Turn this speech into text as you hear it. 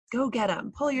go get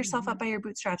them, pull yourself up by your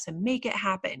bootstraps and make it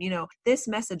happen. This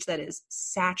message that is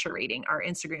saturating our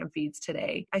Instagram feeds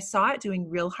today, I saw it doing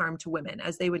real harm to women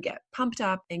as they would get pumped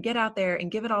up and get out there and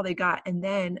give it all they got, and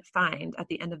then find at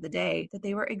the end of the day that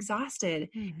they were exhausted.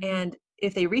 And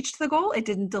if they reached the goal, it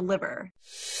didn't deliver.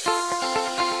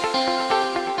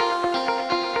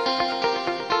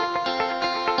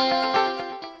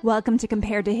 Welcome to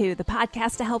Compared to Who, the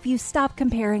podcast to help you stop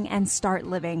comparing and start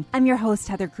living. I'm your host,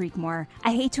 Heather Creekmore.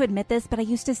 I hate to admit this, but I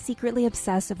used to secretly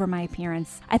obsess over my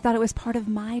appearance. I thought it was part of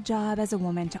my job as a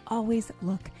woman to always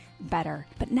look better,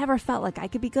 but never felt like I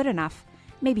could be good enough.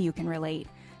 Maybe you can relate.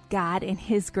 God, in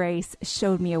His grace,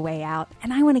 showed me a way out,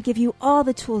 and I want to give you all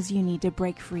the tools you need to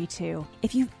break free too.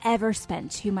 If you've ever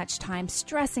spent too much time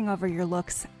stressing over your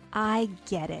looks, I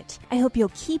get it. I hope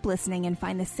you'll keep listening and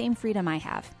find the same freedom I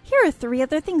have. Here are 3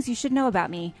 other things you should know about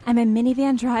me. I'm a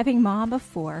minivan driving mom of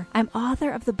 4. I'm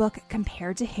author of the book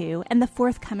Compared to Who and the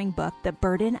forthcoming book, The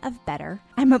Burden of Better.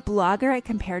 I'm a blogger at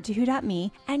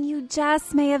comparedtowho.me, and you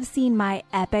just may have seen my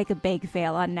epic bake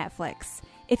fail on Netflix.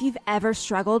 If you've ever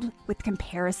struggled with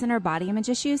comparison or body image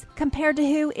issues, Compared to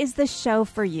Who is the show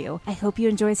for you. I hope you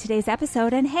enjoyed today's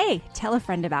episode, and hey, tell a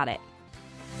friend about it.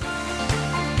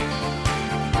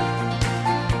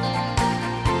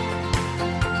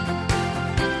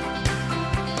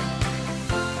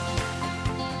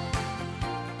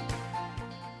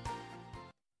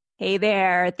 Hey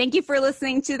there. Thank you for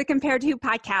listening to the Compared to Who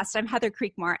podcast. I'm Heather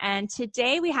Creekmore, and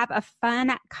today we have a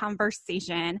fun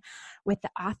conversation with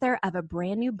the author of a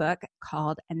brand new book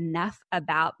called Enough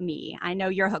About Me. I know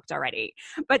you're hooked already.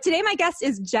 But today my guest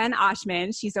is Jen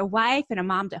Oshman. She's a wife and a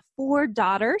mom to 4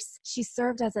 daughters. She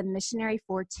served as a missionary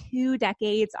for 2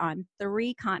 decades on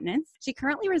 3 continents. She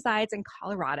currently resides in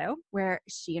Colorado, where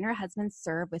she and her husband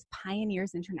serve with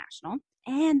Pioneers International.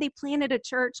 And they planted a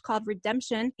church called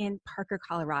Redemption in Parker,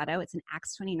 Colorado. It's an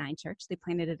Acts 29 church. They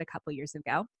planted it a couple years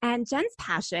ago. And Jen's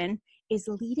passion is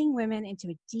leading women into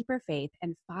a deeper faith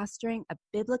and fostering a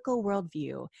biblical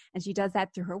worldview. And she does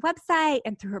that through her website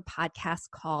and through her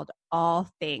podcast called All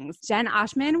Things. Jen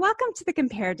Oshman, welcome to the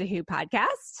Compared to Who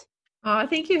podcast. Oh,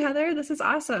 thank you, Heather. This is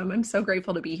awesome. I'm so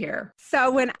grateful to be here.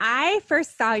 So when I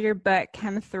first saw your book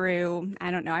come through, I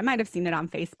don't know, I might have seen it on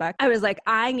Facebook. I was like,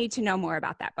 I need to know more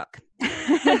about that book.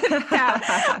 So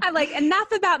I'm like,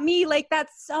 Enough About Me. Like,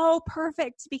 that's so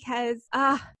perfect because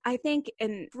I think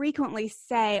and frequently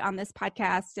say on this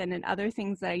podcast and in other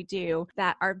things that I do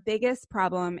that our biggest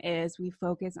problem is we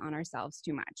focus on ourselves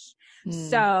too much.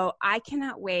 So I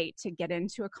cannot wait to get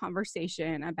into a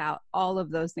conversation about all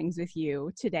of those things with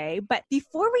you today. But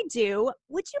before we do,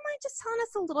 would you mind just telling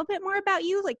us a little bit more about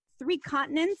you? Like 3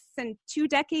 continents and 2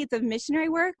 decades of missionary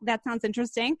work? That sounds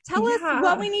interesting. Tell us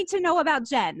what we need to know about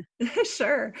Jen.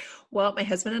 Sure. Well, my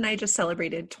husband and I just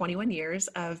celebrated 21 years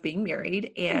of being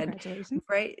married. And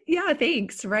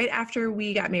thanks. Right after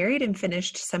we got married and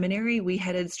finished seminary, we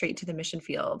headed straight to the mission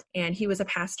field. And he was a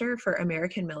pastor for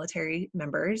American military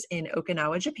members in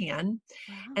Okinawa, Japan.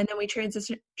 Wow. And then we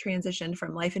transitioned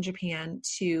from life in Japan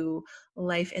to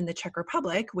life in the Czech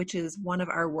Republic, which is one of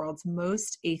our world's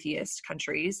most atheist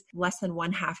countries. Less than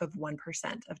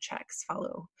 0.5% of Czechs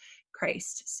follow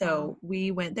Christ. So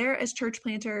we went there as church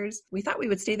planters. We thought we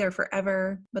would stay there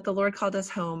forever, but the Lord called us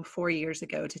home 4 years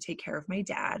ago to take care of my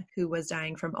dad, who was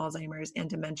dying from Alzheimer's and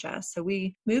dementia. So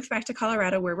we moved back to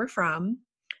Colorado, where we're from.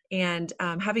 And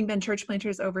having been church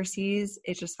planters overseas,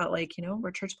 it just felt like,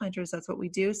 we're church planters. That's what we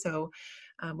do. So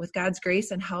with God's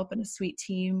grace and help and a sweet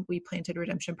team, we planted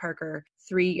Redemption Parker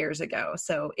 3 years ago.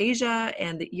 So Asia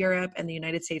and Europe and the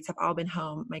United States have all been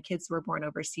home. My kids were born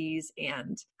overseas,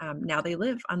 and now they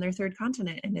live on their 3rd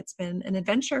continent. And it's been an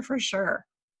adventure for sure.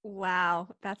 Wow,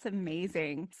 that's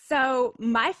amazing. So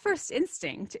my first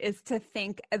instinct is to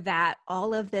think that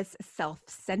all of this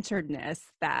self-centeredness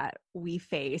that we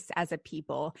face as a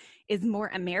people is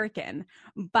more American,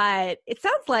 but it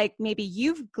sounds like maybe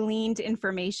you've gleaned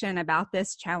information about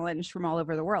this challenge from all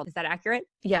over the world. Is that accurate?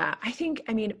 Yeah, I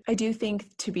do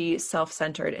think to be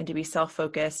self-centered and to be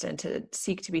self-focused and to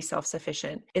seek to be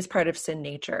self-sufficient is part of sin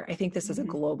nature. I think this is a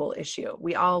global issue.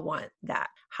 We all want that.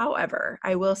 However,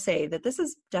 I will say that this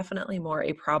is definitely more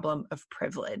a problem of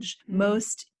privilege.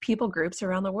 Most people groups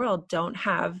around the world don't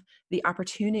have the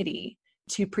opportunity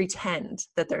to pretend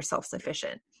that they're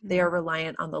self-sufficient. They are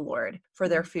reliant on the Lord for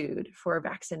their food, for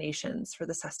vaccinations, for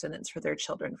the sustenance for their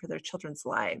children, for their children's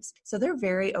lives. So they're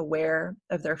very aware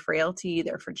of their frailty,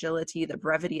 their fragility, the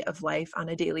brevity of life on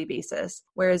a daily basis.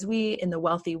 Whereas we in the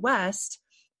wealthy West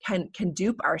can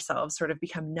dupe ourselves, sort of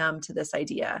become numb to this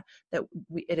idea that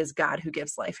it is God who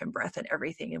gives life and breath and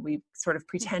everything. And we sort of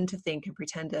pretend to think and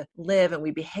pretend to live, and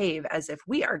we behave as if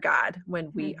we are God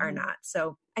when we are not.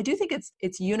 So I do think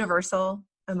it's universal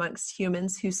amongst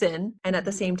humans who sin. And at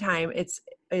the same time,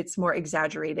 it's more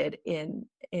exaggerated in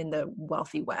the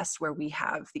wealthy West, where we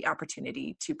have the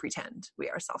opportunity to pretend we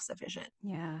are self-sufficient.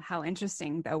 Yeah. How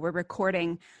interesting, though. We're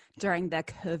recording during the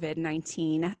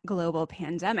COVID-19 global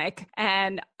pandemic.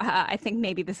 And I think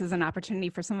maybe this is an opportunity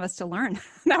for some of us to learn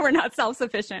that we're not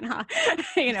self-sufficient, huh?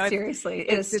 Seriously,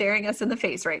 it is staring us in the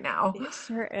face right now. It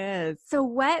sure is. So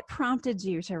what prompted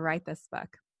you to write this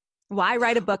book? Why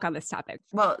write a book on this topic?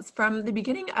 Well, from the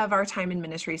beginning of our time in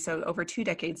ministry, so over 2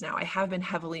 decades now, I have been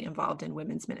heavily involved in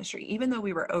women's ministry. Even though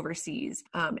we were overseas,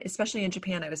 especially in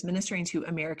Japan, I was ministering to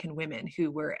American women who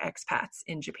were expats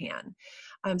in Japan.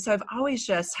 So I've always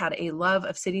just had a love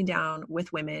of sitting down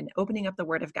with women, opening up the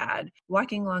Word of God,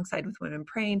 walking alongside with women,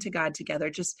 praying to God together,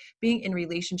 just being in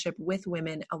relationship with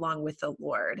women along with the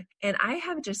Lord. And I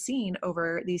have just seen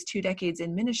over these 2 decades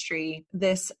in ministry,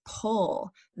 this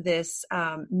pull, this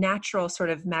natural sort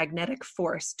of magnetic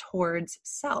force towards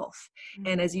self.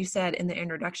 And as you said in the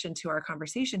introduction to our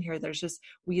conversation here,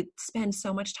 we spend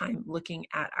so much time looking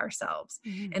at ourselves.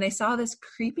 And I saw this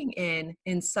creeping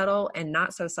in subtle and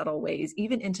not so subtle ways,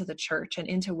 even into the church and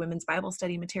into women's Bible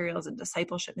study materials and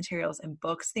discipleship materials and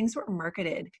books. Things were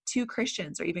marketed to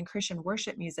Christians, or even Christian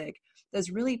worship music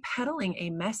that's really peddling a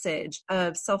message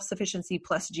of self-sufficiency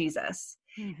plus Jesus.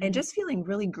 And just feeling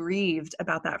really grieved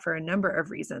about that for a number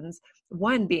of reasons.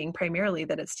 One being primarily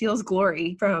that it steals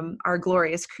glory from our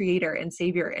glorious Creator and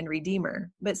Savior and Redeemer.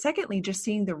 But secondly, just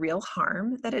seeing the real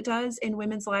harm that it does in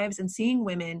women's lives, and seeing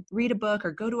women read a book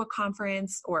or go to a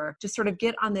conference or just sort of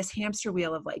get on this hamster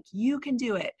wheel of like, you can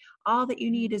do it. All that you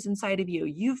need is inside of you.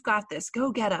 You've got this.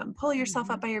 Go get them. Pull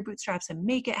yourself up by your bootstraps and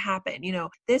make it happen. You know,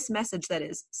 this message that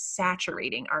is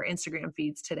saturating our Instagram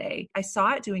feeds today, I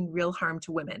saw it doing real harm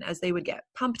to women as they would get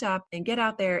pumped up and get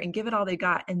out there and give it all they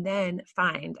got, and then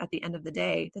find at the end of the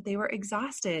day that they were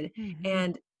exhausted.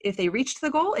 And if they reached the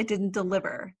goal, it didn't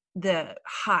deliver the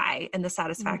high and the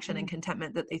satisfaction and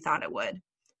contentment that they thought it would.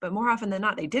 But more often than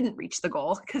not, they didn't reach the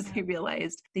goal because they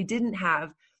realized they didn't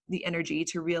have the energy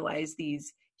to realize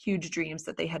these huge dreams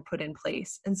that they had put in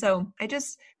place. And so I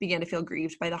just began to feel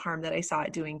grieved by the harm that I saw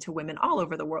it doing to women all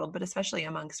over the world, but especially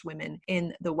amongst women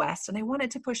in the West. And I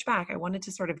wanted to push back. I wanted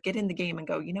to sort of get in the game and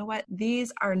go, you know what?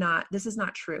 This is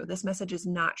not true. This message is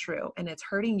not true. And it's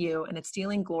hurting you, and it's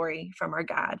stealing glory from our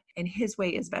God. And His way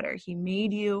is better. He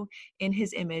made you in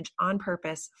His image on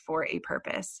purpose for a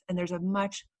purpose. And there's a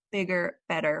much bigger,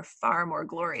 better, far more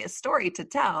glorious story to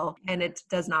tell. And it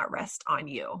does not rest on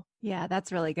you. Yeah,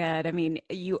 that's really good. I mean,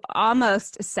 you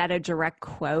almost said a direct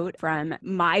quote from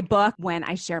my book when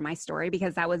I share my story,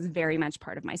 because that was very much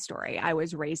part of my story. I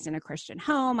was raised in a Christian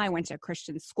home. I went to a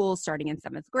Christian school starting in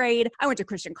 7th grade. I went to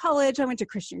Christian college. I went to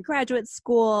Christian graduate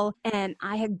school, and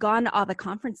I had gone to all the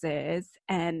conferences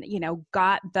and, you know,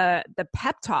 got the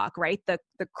pep talk, right? The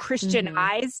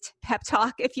Christianized pep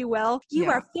talk, if you will.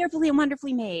 You are fearfully and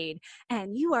wonderfully made,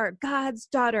 and you are God's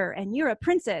daughter, and you're a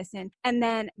princess. And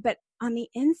then, but on the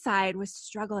inside was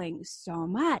struggling so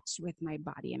much with my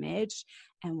body image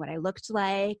and what I looked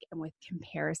like and with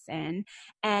comparison.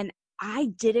 And I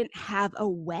didn't have a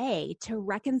way to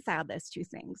reconcile those two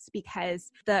things,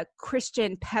 because the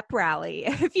Christian pep rally,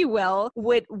 if you will,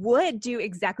 would do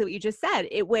exactly what you just said.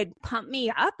 It would pump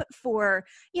me up for,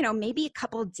 you know, maybe a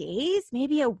couple days,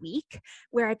 maybe a week,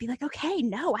 where I'd be like, okay,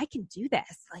 no, I can do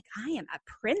this. Like, I am a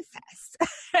princess.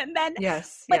 And then,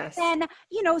 then,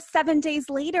 you know, 7 days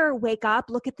later, wake up,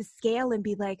 look at the scale and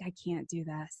be like, I can't do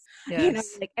this. You know,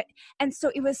 like, and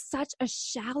so it was such a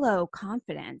shallow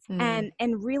confidence.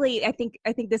 And really, I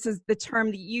think this is the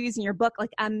term that you use in your book,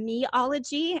 like a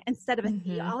meology instead of a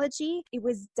theology. It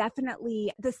was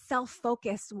definitely, the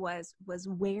self-focus was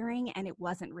wearing, and it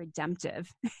wasn't redemptive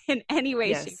in any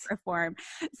way, shape, or form.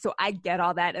 So I get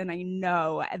all that. And I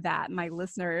know that my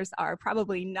listeners are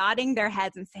probably nodding their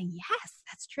heads and saying, yes,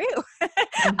 that's true,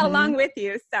 along with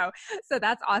you. So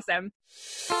that's awesome.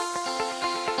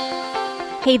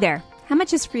 Hey there. How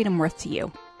much is freedom worth to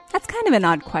you? That's kind of an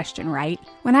odd question, right?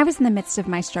 When I was in the midst of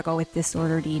my struggle with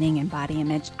disordered eating and body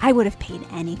image, I would have paid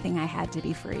anything I had to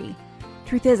be free.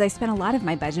 Truth is, I spent a lot of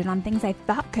my budget on things I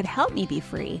thought could help me be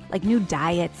free, like new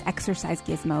diets, exercise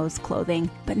gizmos,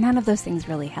 clothing, but none of those things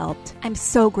really helped. I'm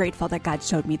so grateful that God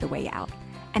showed me the way out.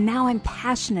 And now I'm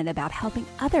passionate about helping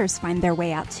others find their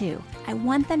way out too. I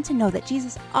want them to know that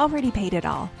Jesus already paid it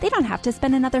all. They don't have to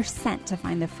spend another cent to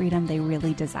find the freedom they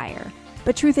really desire.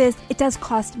 But truth is, it does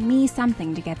cost me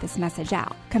something to get this message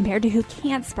out, compared to who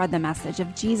can't spread the message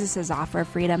of Jesus' offer of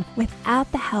freedom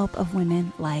without the help of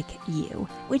women like you.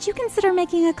 Would you consider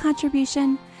making a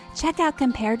contribution? Check out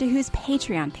Compared to Who's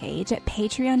Patreon page at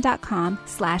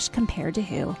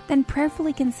patreon.com/comparedtowho. Then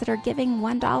prayerfully consider giving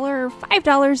 $1 or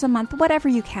 $5 a month, whatever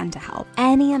you can to help.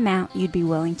 Any amount you'd be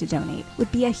willing to donate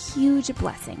would be a huge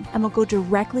blessing and will go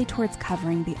directly towards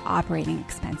covering the operating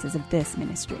expenses of this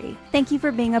ministry. Thank you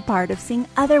for being a part of seeing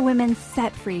other women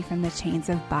set free from the chains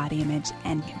of body image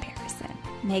and comparison.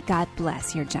 May God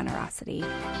bless your generosity.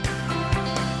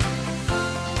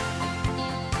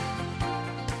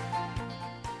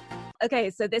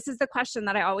 Okay, so this is the question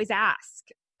that I always ask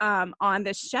on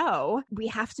this show. We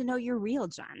have to know you're real,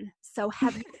 Jen. So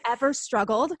have you ever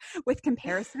struggled with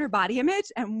comparison or body image?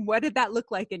 And what did that look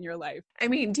like in your life? I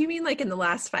mean, do you mean like in the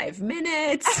last 5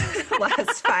 minutes,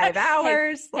 last 5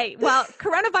 hours? Hey, well,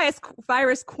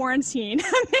 coronavirus quarantine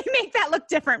may make that look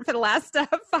different for the last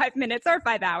 5 minutes or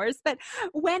 5 hours. But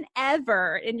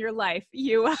whenever in your life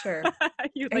you... Sure.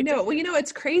 I know. Well,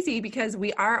 it's crazy because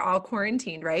we are all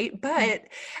quarantined, right? But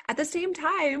at the same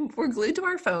time, we're glued to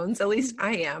our phones. At least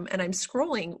I am. And I'm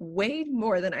scrolling way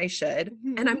more than I should.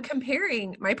 And I'm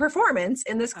comparing my performance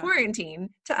in this quarantine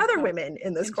to other women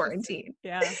in this quarantine.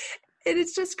 Yeah. And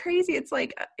it's just crazy. It's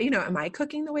like, am I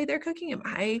cooking the way they're cooking? Am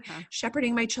I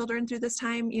shepherding my children through this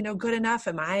time, good enough?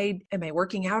 Am I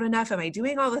working out enough? Am I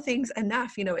doing all the things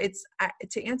enough? It's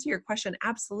to answer your question,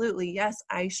 absolutely. Yes,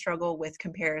 I struggle with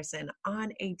comparison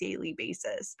on a daily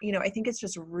basis. I think it's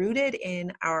just rooted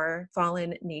in our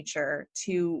fallen nature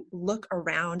to look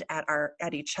around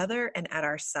at each other and at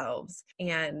ourselves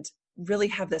and really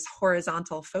have this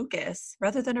horizontal focus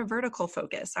rather than a vertical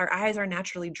focus. Our eyes are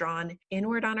naturally drawn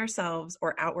inward on ourselves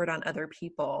or outward on other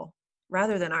people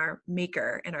rather than our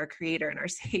maker and our creator and our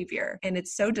savior. And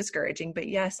it's so discouraging, but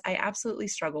yes, I absolutely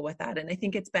struggle with that. And I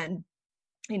think it's been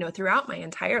throughout my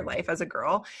entire life as a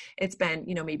girl, it's been,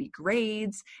 maybe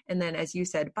grades. And then, as you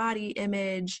said, body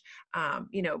image,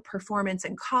 performance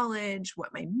in college,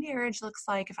 what my marriage looks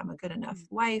like, if I'm a good enough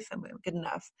wife, I'm a good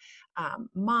enough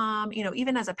mom,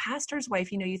 even as a pastor's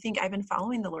wife, you think I've been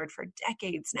following the Lord for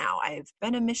decades now. I've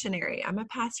been a missionary. I'm a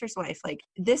pastor's wife. Like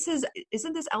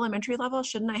isn't this elementary level?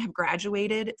 Shouldn't I have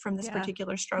graduated from this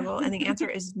particular struggle? And the answer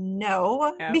is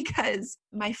no, because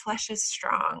my flesh is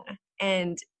strong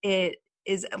and it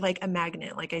is like a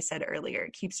magnet, like I said earlier.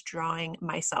 It keeps drawing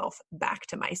myself back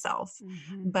to myself.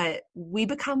 But we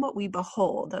become what we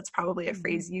behold. That's probably a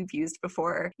phrase you've used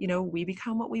before. We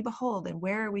become what we behold, and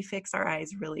where we fix our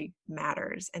eyes really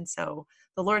matters. And so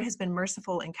the Lord has been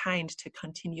merciful and kind to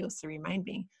continuously remind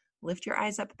me, lift your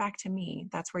eyes up back to me.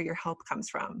 That's where your help comes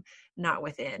from, not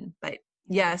within. But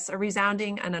yes, a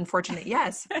resounding and unfortunate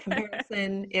yes.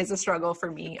 Comparison is a struggle for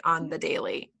me on the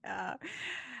daily.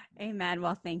 Amen.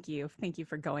 Well, thank you. Thank you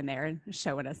for going there and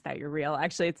showing us that you're real.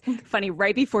 Actually, it's funny.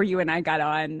 Right before you and I got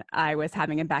on, I was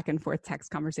having a back and forth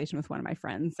text conversation with one of my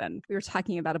friends, and we were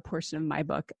talking about a portion of my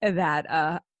book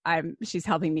that she's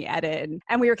helping me edit.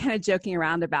 And we were kind of joking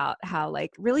around about how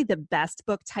like really the best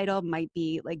book title might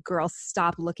be like, Girls,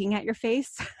 Stop Looking at Your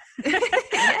Face.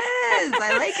 Yes,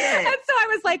 I like it. And so I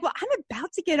was like, well, I'm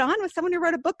about to get on with someone who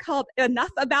wrote a book called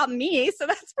Enough About Me. So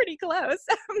that's pretty close.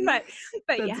 but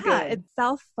it's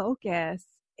self-focus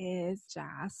is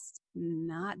just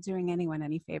not doing anyone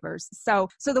any favors. So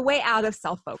the way out of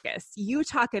self-focus, you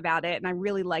talk about it, and I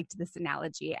really liked this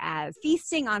analogy as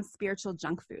feasting on spiritual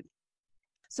junk food.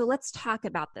 So let's talk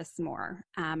about this more.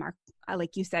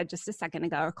 Like you said just a second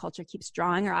ago, our culture keeps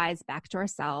drawing our eyes back to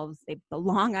ourselves. They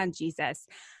belong on Jesus.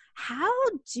 How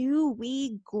do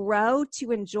we grow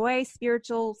to enjoy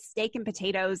spiritual steak and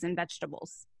potatoes and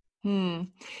vegetables?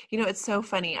 It's so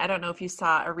funny. I don't know if you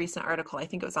saw a recent article. I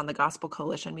think it was on the Gospel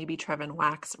Coalition. Maybe Trevin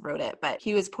Wax wrote it, but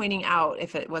he was pointing out,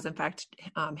 if it was in fact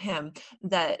him,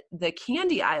 that the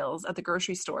candy aisles at the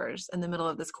grocery stores in the middle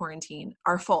of this quarantine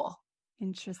are full.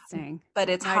 Interesting. But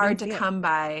it's hard to come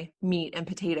by meat and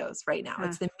potatoes right now.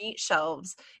 It's the meat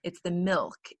shelves, it's the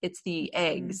milk, it's the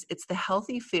eggs, it's the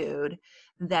healthy food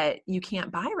that you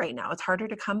can't buy right now. It's harder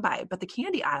to come by, but the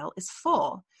candy aisle is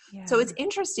full. Yeah. So it's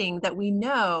interesting that we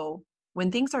know when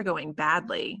things are going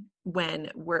badly, when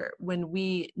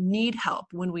we need help,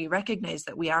 when we recognize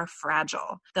that we are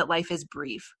fragile, that life is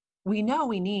brief, we know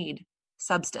we need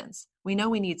substance. We know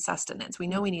we need sustenance. We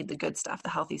know we need the good stuff, the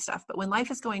healthy stuff. But when life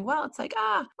is going well, it's like,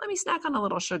 let me snack on a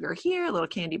little sugar here, a little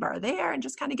candy bar there, and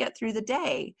just kind of get through the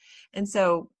day. And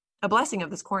so a blessing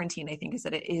of this quarantine, I think, is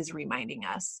that it is reminding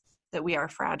us that we are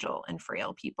fragile and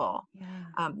frail people.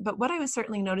 Yeah. But what I was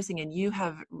certainly noticing, and you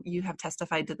have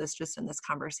testified to this just in this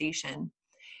conversation,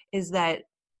 is that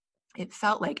it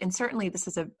felt like, and certainly this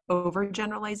is an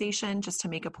overgeneralization just to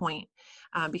make a point,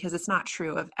 because it's not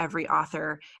true of every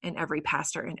author and every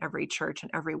pastor and every church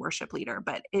and every worship leader,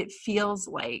 but it feels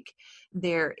like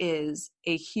there is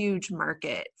a huge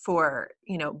market for,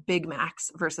 Big Macs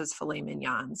versus filet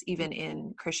mignons, even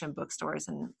in Christian bookstores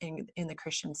and in the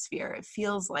Christian sphere. It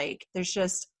feels like there's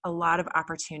just a lot of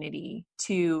opportunity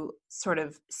to sort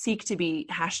of seek to be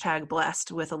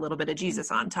 #blessed with a little bit of Jesus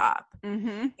on top.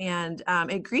 Mm-hmm. And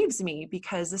it grieves me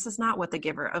because this is not what the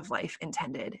giver of life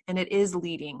intended. And it is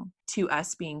leading to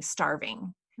us being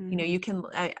starving. Mm-hmm. You can,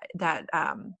 that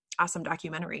awesome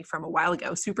documentary from a while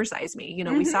ago, Super Size Me,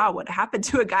 mm-hmm. we saw what happened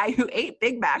to a guy who ate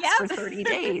Big Macs for 30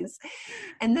 days.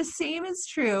 And the same is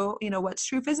true, what's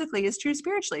true physically is true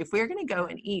spiritually. If we're going to go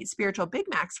and eat spiritual Big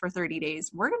Macs for 30 days,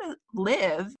 we're going to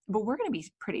live, but we're going to be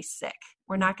pretty sick.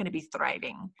 We're not going to be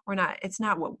thriving. It's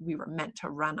not what we were meant to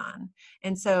run on.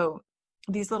 And so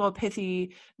these little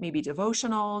pithy, maybe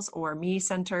devotionals or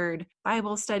me-centered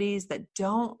Bible studies that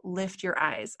don't lift your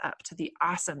eyes up to the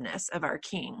awesomeness of our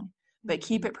King, but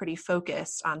keep it pretty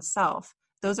focused on self,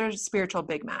 those are spiritual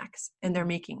Big Macs, and they're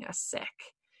making us sick.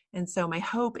 And so my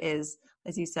hope is,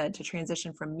 as you said, to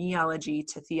transition from meology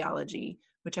to theology,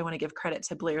 which I want to give credit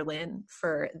to Blair Lynn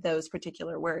for those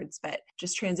particular words, but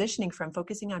just transitioning from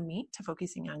focusing on me to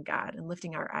focusing on God and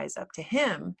lifting our eyes up to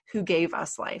Him who gave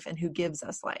us life and who gives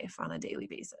us life on a daily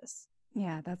basis.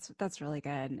 Yeah, that's really good.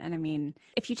 And I mean,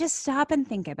 if you just stop and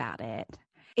think about it,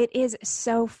 it is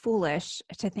so foolish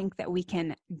to think that we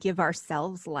can give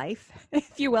ourselves life,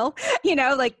 if you will,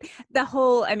 like the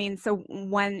whole, so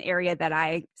one area that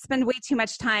I spend way too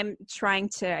much time trying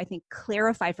to, I think,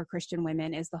 clarify for Christian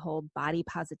women is the whole body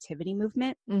positivity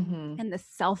movement mm-hmm. and the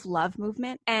self-love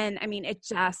movement. And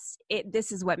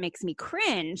this is what makes me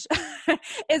cringe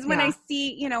is when I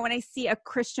see a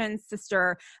Christian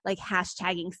sister like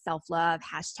hashtagging self-love,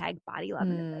 #body love.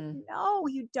 And it's like, no,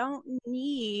 you don't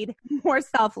need more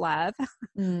self-love.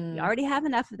 You already have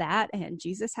enough of that. And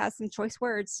Jesus has some choice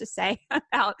words to say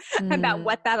about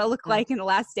what that'll look like in the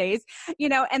last days,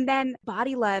 and then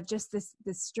body love, just this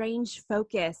strange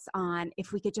focus on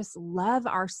if we could just love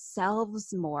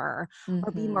ourselves more mm-hmm.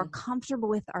 or be more comfortable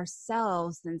with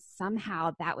ourselves, then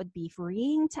somehow that would be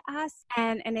freeing to us.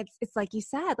 And it's like you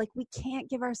said, like we can't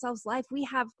give ourselves life.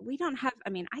 I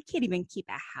can't even keep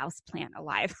a house plant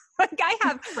alive. Like I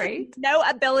have no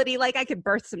ability, like I could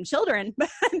birth some children,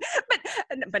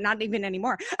 but not even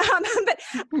anymore.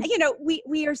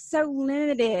 We are so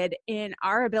limited in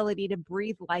our ability to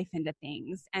breathe life into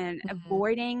things and mm-hmm.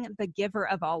 avoiding the giver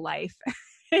of all life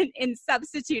in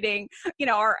substituting,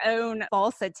 our own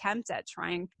false attempt at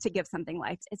trying to give something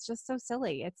life. It's just so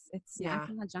silly. It's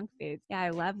snacking on junk food. Yeah,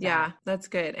 I love that. Yeah, that's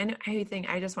good. And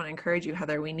I just want to encourage you,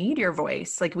 Heather, we need your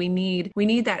voice. Like we need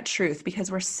that truth because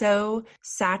we're so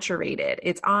saturated.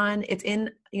 It's in,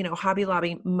 Hobby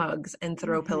Lobby mugs and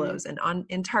throw mm-hmm. pillows and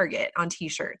in Target on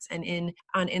t-shirts and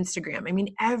on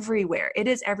Instagram. Everywhere. It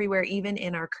is everywhere, even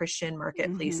in our Christian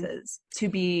marketplaces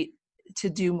mm-hmm. to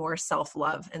do more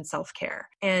self-love and self-care.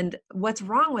 And what's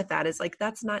wrong with that is like,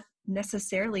 that's not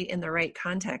necessarily in the right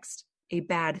context, a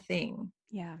bad thing.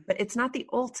 Yeah. But it's not the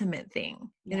ultimate thing.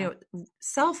 Yeah.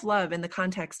 Self-love in the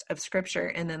context of scripture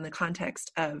and then the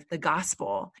context of the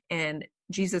gospel and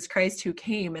Jesus Christ who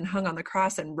came and hung on the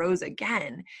cross and rose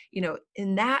again,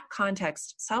 in that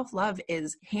context, self-love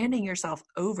is handing yourself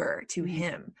over to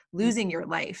Him, losing your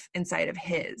life inside of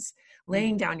His,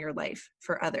 laying down your life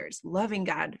for others, loving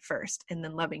God first, and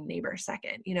then loving neighbor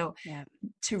second.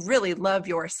 To really love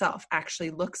yourself actually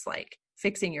looks like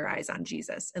fixing your eyes on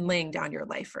Jesus and laying down your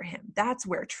life for Him. That's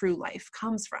where true life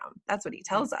comes from. That's what He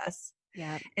tells us.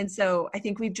 Yeah. And so I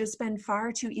think we've just been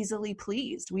far too easily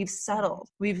pleased. We've settled.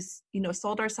 We've,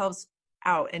 sold ourselves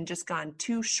out and just gone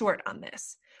too short on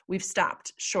this. We've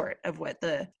stopped short of what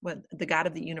the God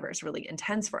of the universe really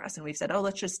intends for us. And we've said, oh,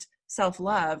 let's just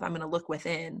self-love. I'm going to look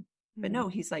within. But no,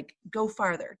 He's like, go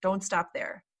farther. Don't stop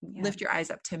there. Yeah. Lift your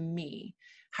eyes up to me.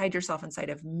 Hide yourself inside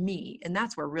of me. And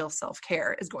that's where real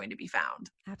self-care is going to be found.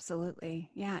 Absolutely.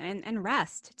 Yeah. And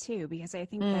rest too, because I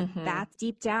think mm-hmm. that's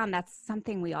deep down, that's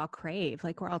something we all crave.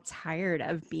 Like we're all tired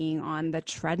of being on the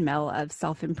treadmill of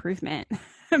self-improvement.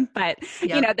 But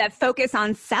yep. That focus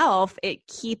on self, it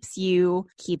keeps you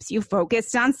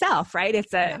focused on self, right?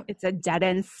 It's a dead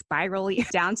end spiral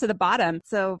down to the bottom.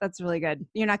 So that's really good.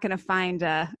 You're not going to find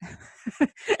that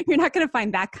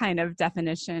kind of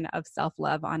definition of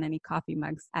self-love on any coffee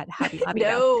mugs at Hobby Lobby.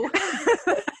 No.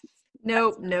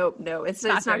 Nope. It's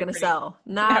not going to sell.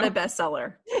 Not a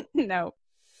bestseller. No.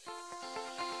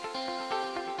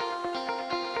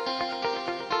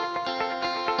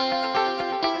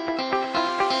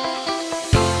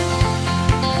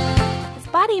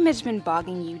 body image been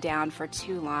bogging you down for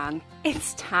too long?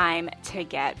 It's time to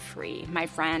get free, my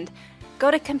friend. Go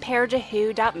to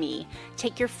comparedtowho.me,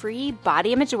 take your free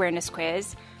body image awareness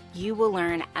quiz. You will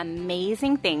learn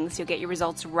amazing things. You'll get your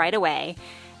results right away.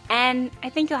 And I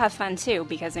think you'll have fun too,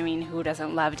 because who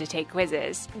doesn't love to take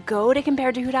quizzes? Go to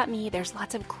comparedtowho.me. There's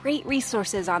lots of great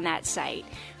resources on that site.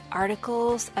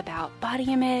 Articles about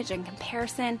body image and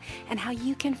comparison and how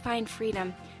you can find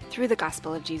freedom through the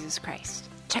gospel of Jesus Christ.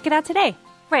 Check it out today,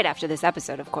 right after this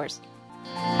episode, of course.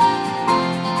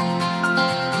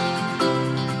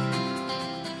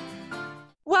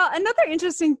 Well, another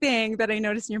interesting thing that I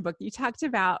noticed in your book you talked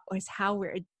about was how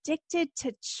we're addicted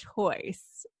to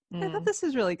choice. I thought this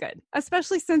was really good,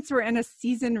 especially since we're in a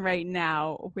season right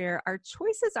now where our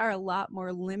choices are a lot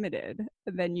more limited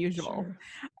than usual. Sure.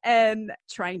 And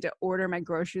trying to order my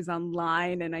groceries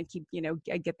online, and I keep,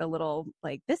 I get the little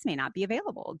this may not be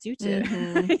available due to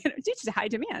due to high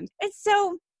demand. And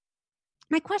so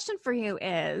my question for you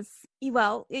is, you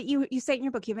say in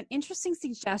your book, you have an interesting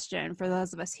suggestion for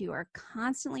those of us who are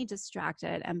constantly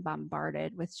distracted and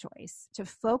bombarded with choice to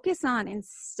focus on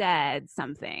instead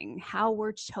how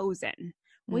we're chosen.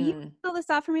 Will you fill this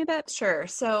out for me a bit? Sure.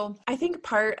 So I think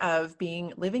part of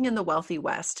living in the wealthy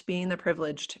West, being the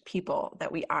privileged people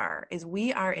that we are, is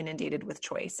we are inundated with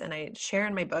choice. And I share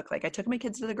in my book, I took my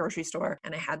kids to the grocery store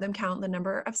and I had them count the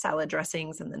number of salad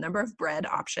dressings and the number of bread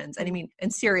options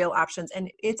and cereal options.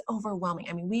 And it's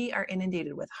overwhelming. We are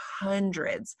inundated with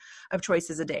hundreds of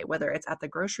choices a day, whether it's at the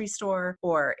grocery store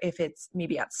or if it's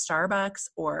maybe at Starbucks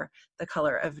or the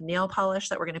color of nail polish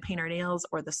that we're going to paint our nails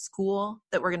or the school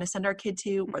that we're going to send our kid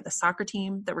to or the soccer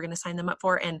team that we're going to sign them up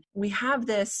for. And we have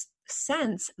this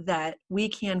sense that we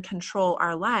can control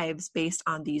our lives based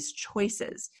on these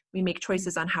choices. We make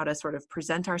choices on how to sort of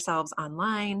present ourselves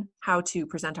online, how to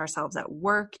present ourselves at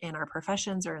work, in our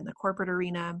professions or in the corporate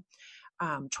arena,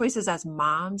 choices as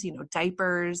moms,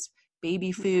 diapers,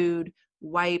 baby food,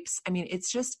 wipes.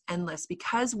 It's just endless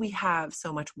because we have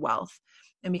so much wealth.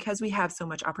 And because we have so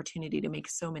much opportunity to make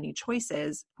so many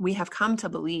choices, we have come to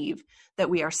believe that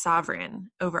we are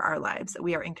sovereign over our lives, that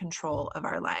we are in control of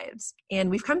our lives. And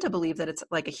we've come to believe that it's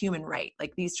like a human right.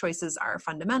 These choices are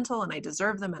fundamental and I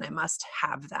deserve them and I must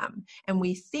have them. And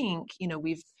we think,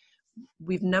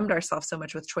 we've numbed ourselves so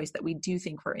much with choice that we do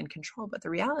think we're in control. But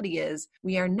the reality is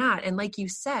we are not. And like you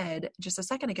said just a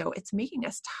second ago, it's making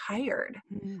us tired.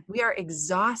 Mm-hmm. We are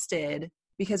exhausted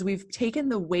because we've taken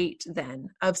the weight then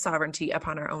of sovereignty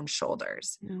upon our own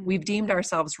shoulders. Mm-hmm. We've deemed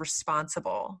ourselves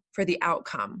responsible for the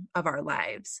outcome of our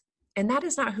lives. And that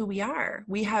is not who we are.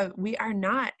 We are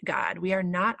not God. We are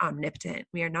not omnipotent.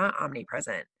 We are not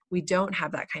omnipresent. We don't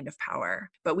have that kind of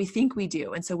power, but we think we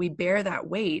do. And so we bear that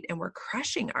weight and we're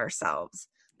crushing ourselves.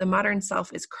 The modern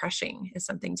self is crushing, is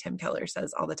something Tim Keller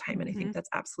says all the time. And I think that's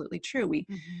absolutely true.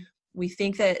 We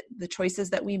think that the choices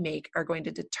that we make are going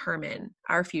to determine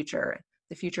our future,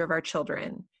 the future of our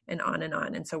children, and on and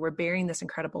on. And so we're bearing this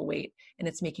incredible weight and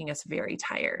it's making us very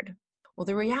tired. Well,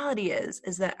 the reality is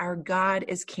that our God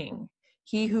is king.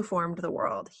 He who formed the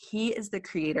world. He is the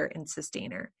creator and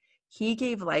sustainer. He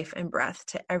gave life and breath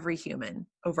to every human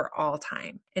over all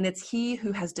time. And it's he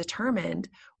who has determined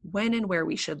when and where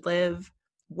we should live,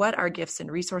 what our gifts and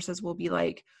resources will be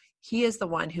like. He is the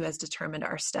one who has determined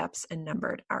our steps and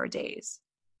numbered our days.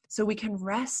 So we can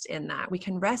rest in that. We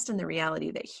can rest in the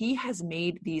reality that he has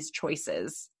made these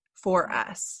choices for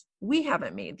us. We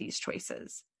haven't made these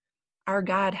choices. Our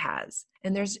God has.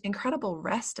 And there's incredible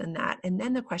rest in that. And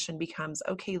then the question becomes,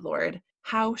 okay, Lord,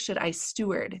 how should I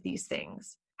steward these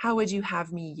things? How would you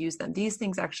have me use them? These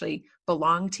things actually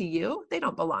belong to you. They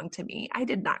don't belong to me. I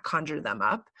did not conjure them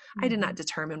up. I did not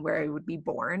determine where I would be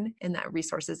born and that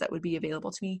resources that would be available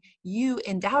to me. You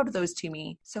endowed those to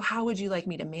me. So how would you like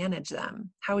me to manage them?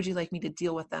 How would you like me to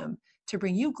deal with them to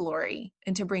bring you glory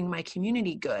and to bring my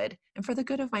community good and for the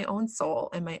good of my own soul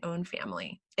and my own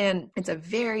family? And it's a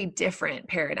very different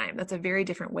paradigm. That's a very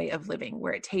different way of living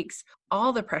where it takes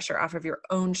all the pressure off of your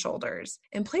own shoulders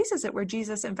and places it where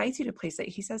Jesus invites you to place it.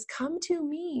 He says, come to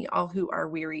me, all who are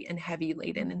weary and heavy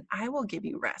laden, and I will give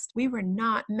you rest. We were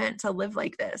not meant to live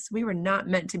like this. We were not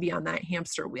meant to be on that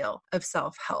hamster wheel of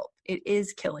self-help. It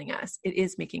is killing us. It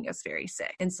is making us very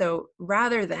sick. And so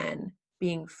rather than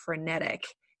being frenetic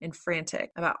and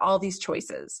frantic about all these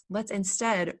choices, let's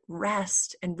instead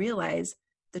rest and realize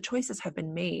the choices have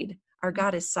been made. Our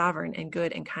God is sovereign and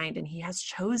good and kind, and he has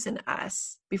chosen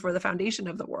us before the foundation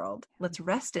of the world. Let's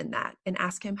rest in that and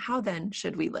ask him, how then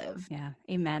should we live? Yeah.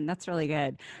 Amen. That's really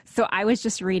good. So I was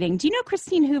just reading, do you know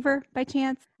Christine Hoover by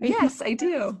chance? Yes, I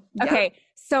do. Okay.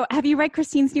 So have you read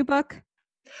Christine's new book?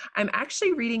 I'm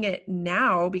actually reading it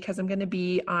now because I'm going to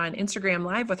be on Instagram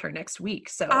Live with her next week.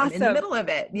 So Awesome. I'm in the middle of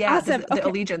it. Yeah. Awesome. The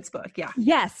Allegiance book. Yeah.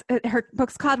 Yes. Her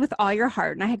book's called With All Your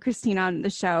Heart. And I had Christine on the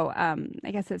show.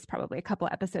 I guess it's probably a couple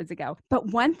episodes ago. But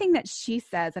one thing that she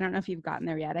says, I don't know if you've gotten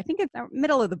there yet. I think it's the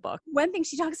middle of the book. One thing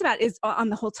she talks about is on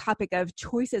the whole topic of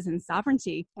choices and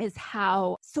sovereignty is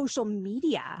how social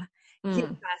media gives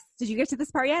us, did you get to this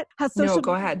part yet? How social No,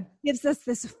 go ahead. gives us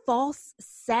this false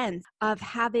sense of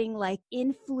having like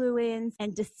influence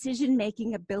and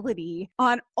decision-making ability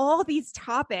on all these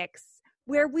topics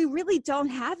where we really don't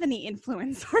have any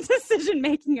influence or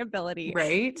decision-making ability.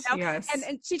 Right. You know? Yes.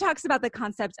 And she talks about the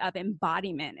concept of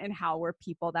embodiment and how we're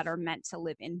people that are meant to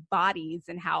live in bodies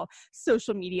and how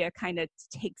social media kind of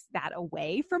takes that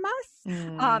away from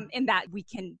us, in that we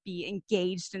can be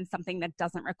engaged in something that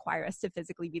doesn't require us to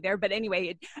physically be there. But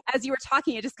anyway, as you were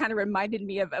talking, it just kind of reminded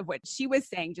me of what she was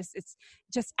saying. It's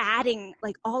just adding,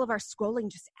 like all of our scrolling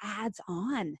just adds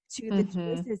on to the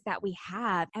choices that we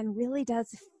have and really does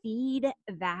feed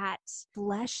that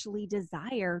fleshly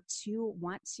desire to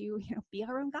want to, be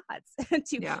our own gods,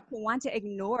 to want to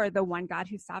ignore the one God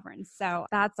who's sovereign. So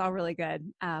that's all really good.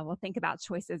 We'll think about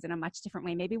choices in a much different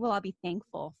way. Maybe we'll all be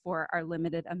thankful for our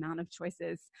limited amount of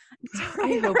choices.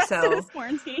 I hope so.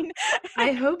 Quarantine.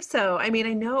 I hope so. I mean,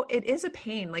 I know it is a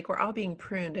pain. Like we're all being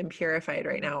pruned and purified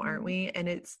right now, aren't we? And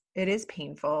it is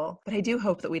painful, but I do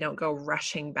hope that we don't go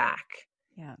rushing back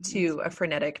to a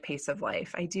frenetic pace of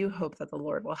life. I do hope that the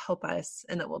Lord will help us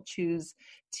and that we'll choose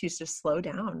to just slow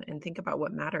down and think about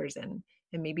what matters and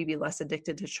maybe be less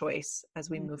addicted to choice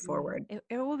as we move forward.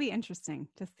 It will be interesting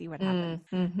to see what happens,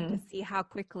 to see how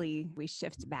quickly we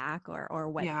shift back or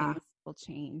what things will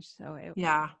change. So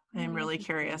I'm really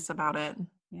curious about it.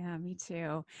 Yeah, me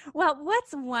too. Well,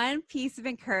 what's one piece of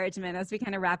encouragement as we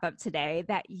kind of wrap up today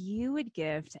that you would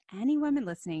give to any woman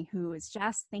listening who is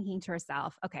just thinking to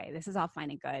herself, okay, this is all fine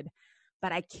and good,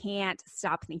 but I can't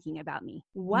stop thinking about me?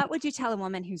 What would you tell a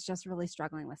woman who's just really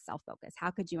struggling with self-focus?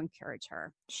 How could you encourage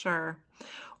her? Sure.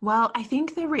 Well, I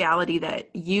think the reality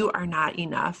that you are not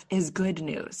enough is good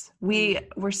news.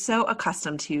 We're so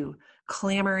accustomed to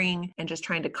clamoring and just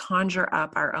trying to conjure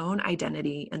up our own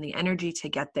identity and the energy to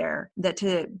get there, that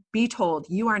to be told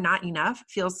you are not enough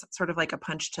feels sort of like a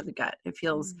punch to the gut. It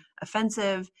feels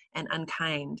offensive and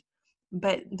unkind.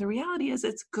 But the reality is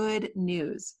it's good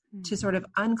news to sort of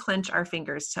unclench our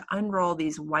fingers, to unroll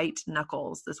these white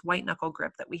knuckles, this white knuckle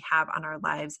grip that we have on our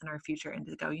lives and our future, and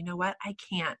to go, you know what? I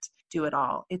can't do it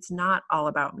all. It's not all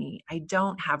about me. I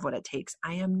don't have what it takes.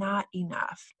 I am not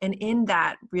enough. And in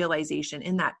that realization,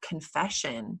 in that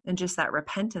confession, and just that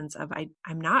repentance of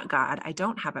I'm not God, I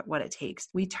don't have what it takes,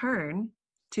 we turn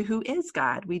to who is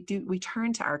God. We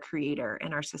turn to our creator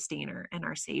and our sustainer and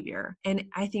our savior. And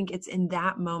I think it's in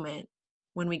that moment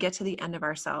when we get to the end of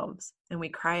ourselves and we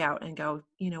cry out and go,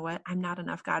 you know what? I'm not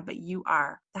enough, God, but you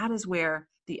are. That is where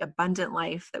the abundant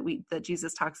life that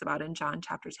Jesus talks about in John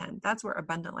chapter 10, that's where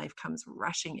abundant life comes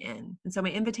rushing in. And so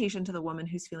my invitation to the woman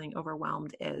who's feeling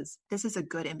overwhelmed is, this is a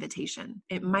good invitation.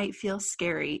 It might feel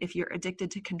scary if you're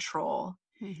addicted to control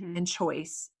and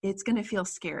choice. It's going to feel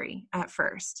scary at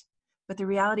first. But the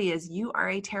reality is you are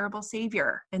a terrible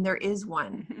savior, and there is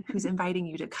one who's inviting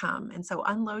you to come. And so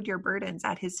unload your burdens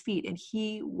at his feet and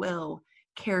he will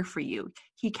care for you.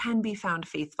 He can be found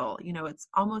faithful. It's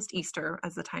almost Easter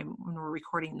as the time when we're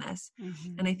recording this.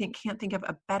 And I can't think of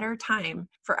a better time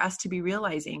for us to be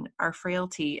realizing our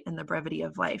frailty and the brevity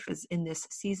of life is in this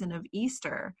season of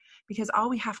Easter, because all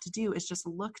we have to do is just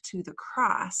look to the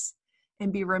cross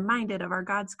and be reminded of our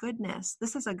God's goodness.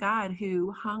 This is a God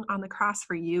who hung on the cross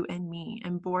for you and me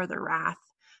and bore the wrath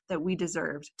that we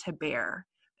deserved to bear,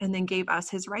 and then gave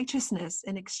us his righteousness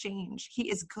in exchange.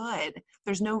 He is good.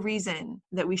 There's no reason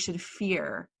that we should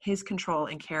fear his control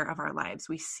and care of our lives.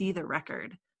 We see the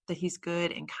record that he's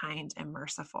good and kind and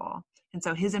merciful. And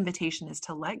so his invitation is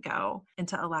to let go and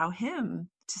to allow him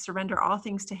to surrender all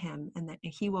things to him, and that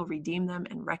he will redeem them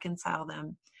and reconcile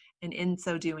them. And in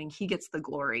so doing, he gets the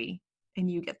glory and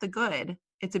you get the good.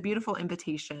 It's a beautiful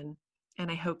invitation.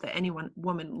 And I hope that any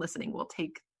woman listening will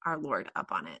take our Lord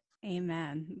up on it.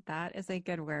 Amen. That is a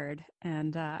good word.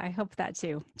 And I hope that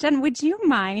too. Jen, would you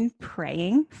mind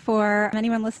praying for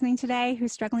anyone listening today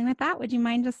who's struggling with that? Would you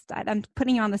mind I'm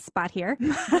putting you on the spot here.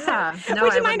 Yeah. No,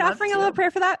 would you mind offering a little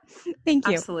prayer for that? Thank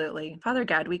you. Absolutely. Father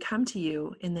God, we come to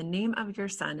you in the name of your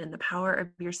Son and the power of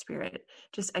your Spirit,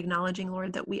 just acknowledging,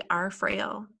 Lord, that we are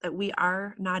frail, that we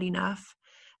are not enough,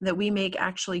 that we make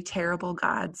actually terrible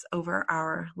gods over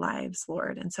our lives,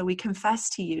 Lord. And so we confess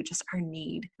to you just our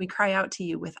need. We cry out to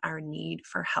you with our need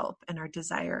for help and our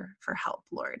desire for help,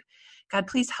 Lord. God,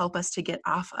 please help us to get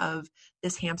off of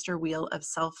this hamster wheel of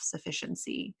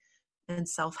self-sufficiency and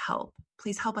self-help.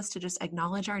 Please help us to just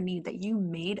acknowledge our need that you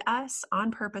made us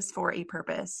on purpose for a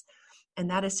purpose, and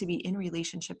that is to be in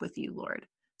relationship with you, Lord.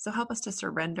 So help us to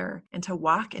surrender and to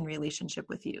walk in relationship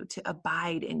with you, to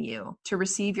abide in you, to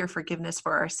receive your forgiveness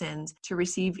for our sins, to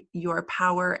receive your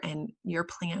power and your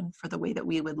plan for the way that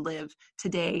we would live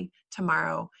today,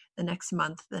 tomorrow, the next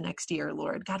month, the next year,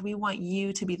 Lord. God, we want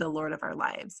you to be the Lord of our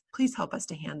lives. Please help us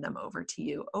to hand them over to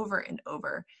you over and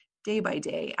over, day by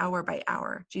day, hour by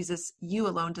hour. Jesus, you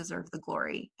alone deserve the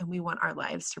glory, and we want our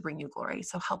lives to bring you glory.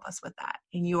 So help us with that.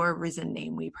 In your risen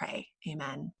name we pray.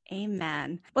 Amen.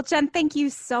 Amen. Well, Jen, thank you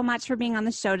so much for being on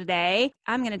the show today.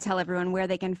 I'm going to tell everyone where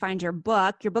they can find your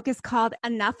book. Your book is called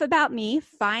Enough About Me,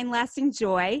 Find Lasting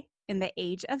Joy in the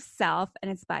Age of Self, and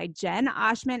it's by Jen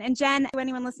Oshman. And Jen,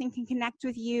 anyone listening can connect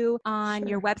with you on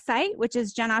your website, which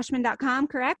is jenoshman.com,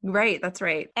 correct? Right, that's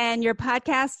right. And your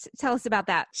podcast, tell us about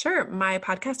that. Sure. My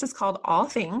podcast is called All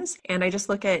Things, and I just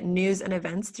look at news and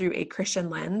events through a Christian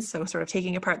lens, so sort of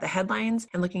taking apart the headlines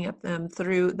and looking at them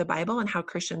through the Bible and how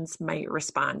Christians might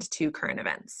respond to current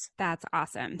events. That's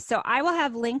awesome. So I will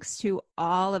have links to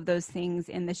all of those things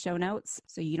in the show notes,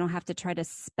 so you don't have to try to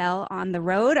spell on the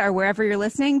road or wherever you're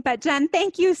listening. But Jen,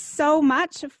 thank you so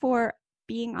much for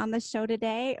being on the show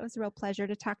today. It was a real pleasure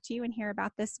to talk to you and hear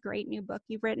about this great new book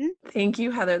you've written. Thank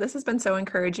you, Heather. This has been so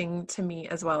encouraging to me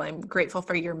as well. I'm grateful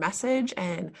for your message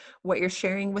and what you're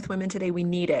sharing with women today. We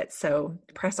need it. So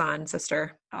press on,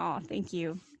 sister. Oh, thank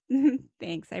you.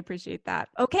 Thanks. I appreciate that.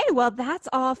 Okay. Well, that's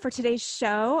all for today's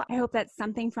show. I hope that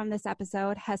something from this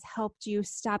episode has helped you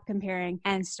stop comparing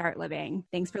and start living.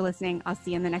 Thanks for listening. I'll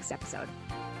see you in the next episode.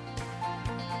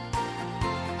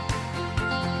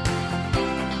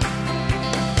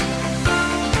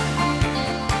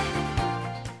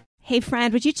 Hey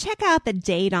friend, would you check out the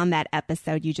date on that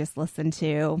episode you just listened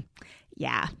to?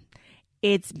 Yeah,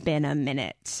 it's been a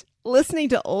minute. Listening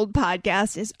to old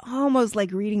podcasts is almost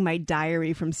like reading my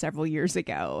diary from several years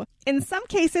ago. In some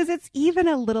cases, it's even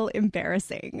a little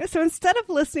embarrassing. So instead of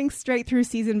listening straight through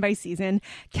season by season,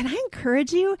 can I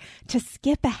encourage you to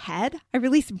skip ahead? I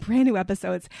release brand new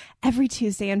episodes every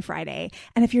Tuesday and Friday.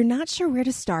 And if you're not sure where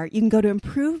to start, you can go to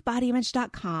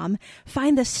improvedbodyimage.com,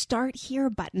 find the Start Here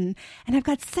button, and I've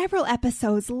got several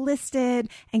episodes listed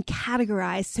and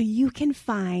categorized so you can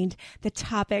find the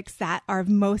topics that are of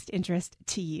most interest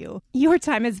to you. Your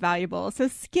time is valuable, so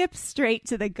skip straight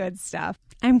to the good stuff.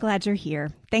 I'm glad you're here.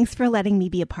 Thanks for letting me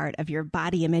be a part of your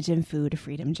body image and food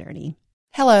freedom journey.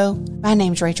 Hello, my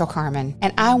name's Rachel Carmen,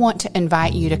 and I want to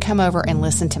invite you to come over and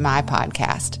listen to my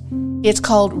podcast. It's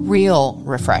called Real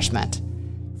Refreshment.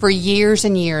 For years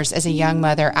and years as a young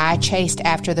mother, I chased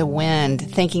after the wind,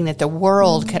 thinking that the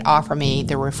world could offer me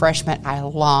the refreshment I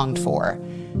longed for.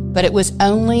 But it was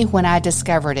only when I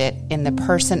discovered it in the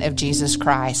person of Jesus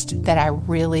Christ that I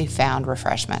really found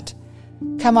refreshment.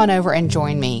 Come on over and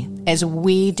join me as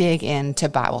we dig into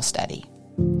Bible study.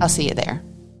 I'll see you there.